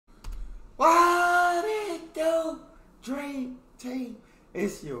Dream Team.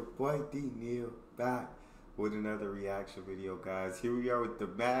 It's your boy D Neal back with another reaction video, guys. Here we are with the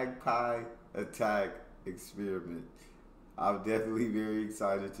Magpie attack experiment. I'm definitely very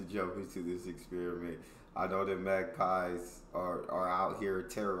excited to jump into this experiment. I know that magpies are out here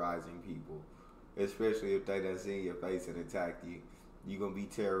terrorizing people, especially if they done see your face and attack you. You're going to be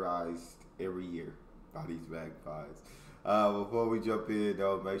terrorized every year by these magpies. Before we jump in,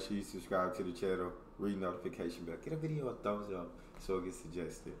 though, make sure you subscribe to the channel, read notification bell, get a video a thumbs up so it gets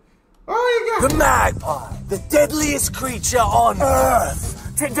suggested. Oh, you got the magpie, the deadliest creature on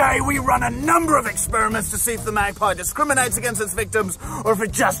Earth. Today we run a number of experiments to see if the magpie discriminates against its victims or if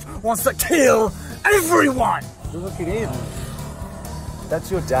it just wants to kill everyone. Look at him.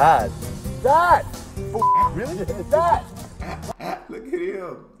 That's your dad. Dad! Really? Dad! Look at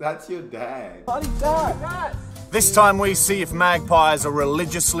him. That's your dad. Buddy, Dad! This time we see if magpies are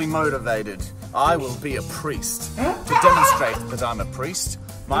religiously motivated. I will be a priest. To demonstrate that I'm a priest,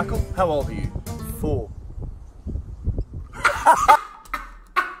 Michael, how old are you? 4.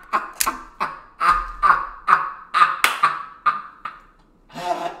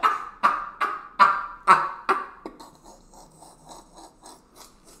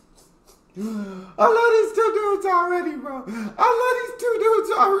 I love these 2 dudes already, bro. I love these 2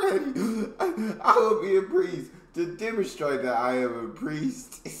 dudes already. I will be a priest to demonstrate that I am a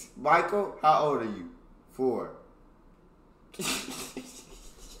priest. Michael, how old are you? 4.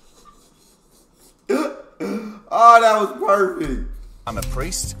 Oh, that was perfect. I'm a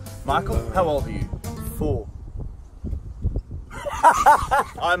priest. Michael, how old are you? 4.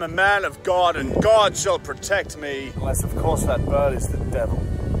 I'm a man of God and God shall protect me. Unless, of course, that bird is the devil.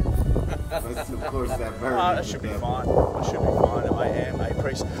 Unless, of course, that bird that should be fine. I should be fine. I am a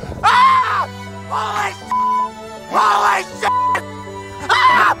priest. Ah! Holy shit! Holy shit!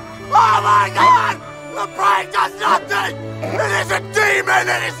 Ah! Oh my God! The brain does nothing! It is a demon!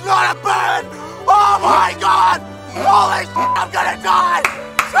 It is not a bird! Oh my God! Holy shit! I'm gonna die!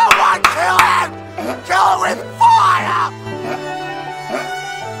 Someone kill him! Kill him with fire!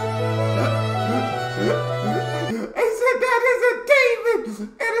 He said that is a demon!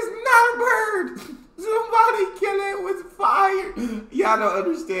 It is not a bird! Somebody kill it with fire! Y'all don't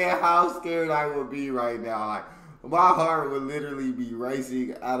understand how scared I would be right now. Like, my heart would literally be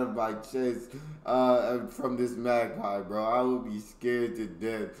racing out of my chest from this magpie, bro. I would be scared to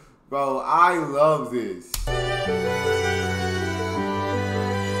death. Bro, I love this.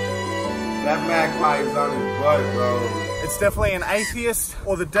 That magpie is on his butt, bro. It's definitely an atheist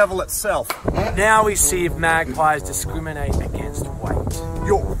or the devil itself. Now we see if magpies discriminate against weight.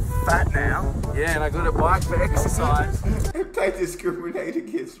 You're fat now. Yeah, and I got a bike for exercise. If they discriminate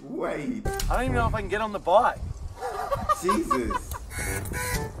against weight. I don't even know if I can get on the bike. Jesus.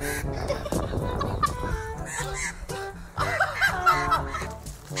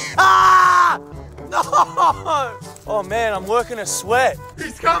 Ah! No! Oh man, I'm working a sweat.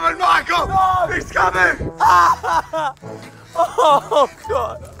 He's coming, Michael! No! He's coming! Oh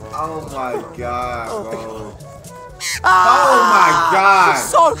God! Oh my God, bro. Ah! Oh my God! It's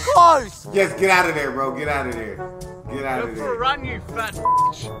so close! Yes, get out of there, bro. Get out of there. Get out of Go for a there. run, you fat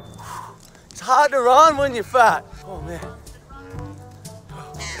bitch. It's hard to run when you're fat. Oh man.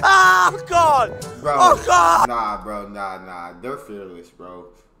 Ah, God! Bro, Oh God! nah, bro, nah. They're fearless, bro.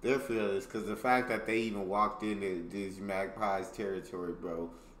 They're fearless because the fact that they even walked into this magpie's territory, bro,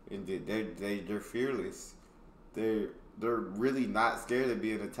 and they're fearless. They're really not scared of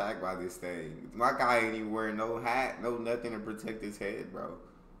being attacked by this thing. My guy ain't even wearing no hat, no nothing to protect his head, bro.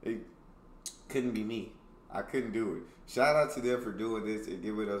 It couldn't be me. I couldn't do it. Shout out to them for doing this and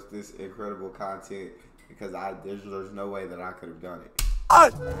giving us this incredible content because there's no way that I could have done it.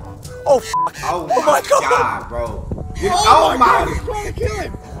 Oh, fuck. Oh my God, bro. Oh my God. Trying to kill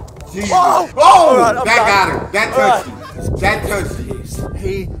him. Jesus. Oh, Oh, right, that got him. That touched him. That touched him.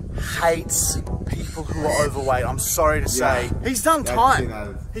 He hates people who are overweight. I'm sorry to say. He's done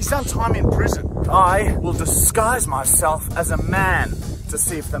time. He's done time in prison. I will disguise myself as a man to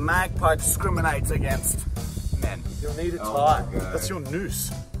see if the magpie discriminates against men. You'll need a Oh tie. my God. That's your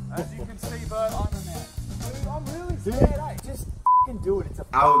noose. As you can see, Bert, I'm a man. Dude, I'm really scared, eh? Just f***ing do it. It's a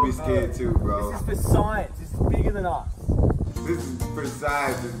I would be bird. scared too, bro. This is for science. This is bigger than us. This is for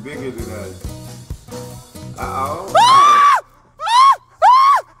science. It's bigger than us. Uh-oh.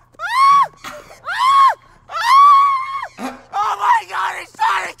 Oh my God, he's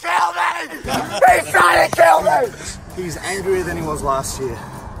trying to kill me! He's trying to kill me! He's angrier than he was last year.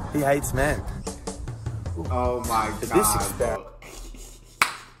 He hates men. Oh my God. This experiment.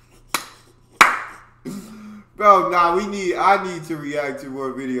 Bro, nah, I need to react to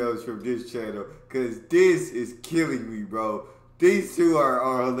more videos from this channel, because this is killing me, bro. These two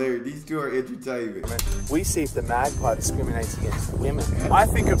are hilarious. These two are entertainment. We see if the magpie discriminates against women. I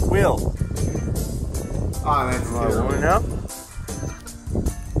think it will. Oh, that's terrible. You know?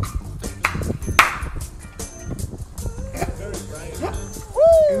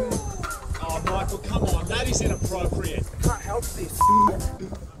 Oh, Michael, come on. That is inappropriate. I can't help this.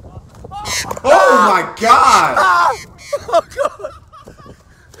 Oh my God! Oh God!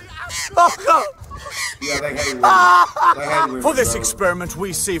 Oh God! Yeah, they hate women. They hate women, For this bro. experiment,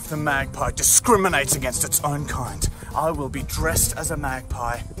 we see if the magpie discriminates against its own kind. I will be dressed as a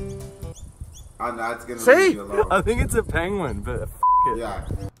magpie. I'm not gonna leave See? you alone. I think it's a penguin, but f it. Yeah,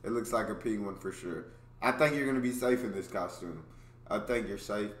 it looks like a penguin for sure. I think you're gonna be safe in this costume. I think you're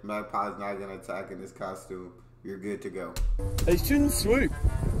safe. Magpie's not gonna attack in this costume. You're good to go. They shouldn't swoop.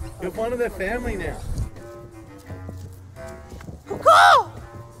 You're one of their family now. Go!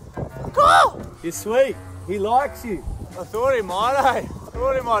 Go! You're sweet. He likes you. I thought he might, eh? I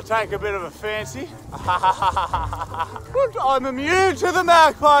thought he might take a bit of a fancy. I'm immune to the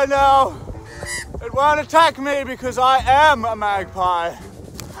magpie now. It won't attack me because I am a magpie.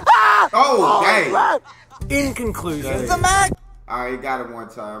 Oh, dang! In conclusion, The mag. Alright, he got him one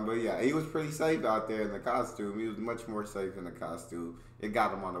time, but yeah, he was pretty safe out there in the costume. He was much more safe in the costume. It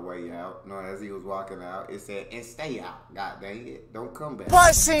got him on the way out. You know, as he was walking out, it said, "And stay out. God dang it. Don't come back."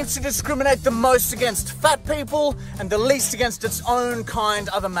 magpie seems to discriminate the most against fat people and the least against its own kind,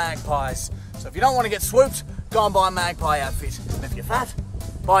 other magpies. So if you don't want to get swooped, go and buy a magpie outfit. And if you're fat,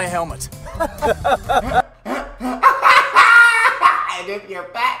 buy a helmet. And if you're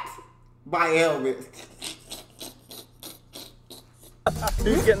fat, buy a helmet.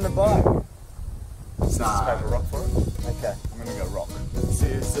 Who's getting the bike? Nah. Paper, rock for it? Okay, I'm gonna go rock.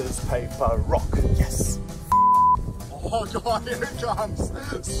 Scissors, paper, rock. Yes. Oh God, here it comes.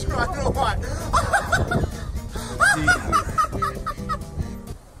 Straight away.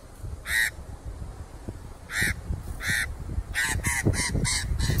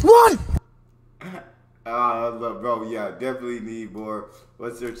 One! Bro, yeah, definitely need more.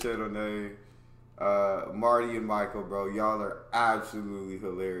 What's your channel name? Marty and Michael, bro. Y'all are absolutely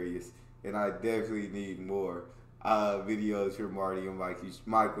hilarious. And I definitely need more videos from Marty and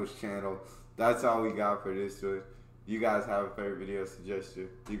Michael's channel. That's all we got for this one. You guys have a favorite video suggestion,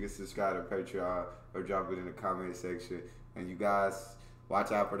 you can subscribe to Patreon or drop it in the comment section. And you guys,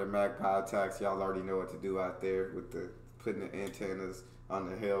 watch out for the magpie attacks. Y'all already know what to do out there with the putting the antennas on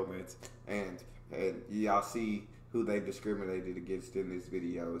the helmets. And y'all see who they discriminated against in this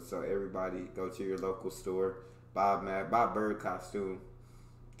video. So everybody, go to your local store, buy bird costume.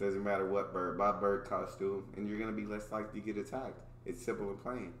 Doesn't matter what bird, buy bird costume, and you're gonna be less likely to get attacked. It's simple and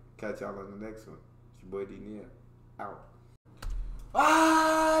plain. Catch y'all on the next one. It's your boy D Neal. Out.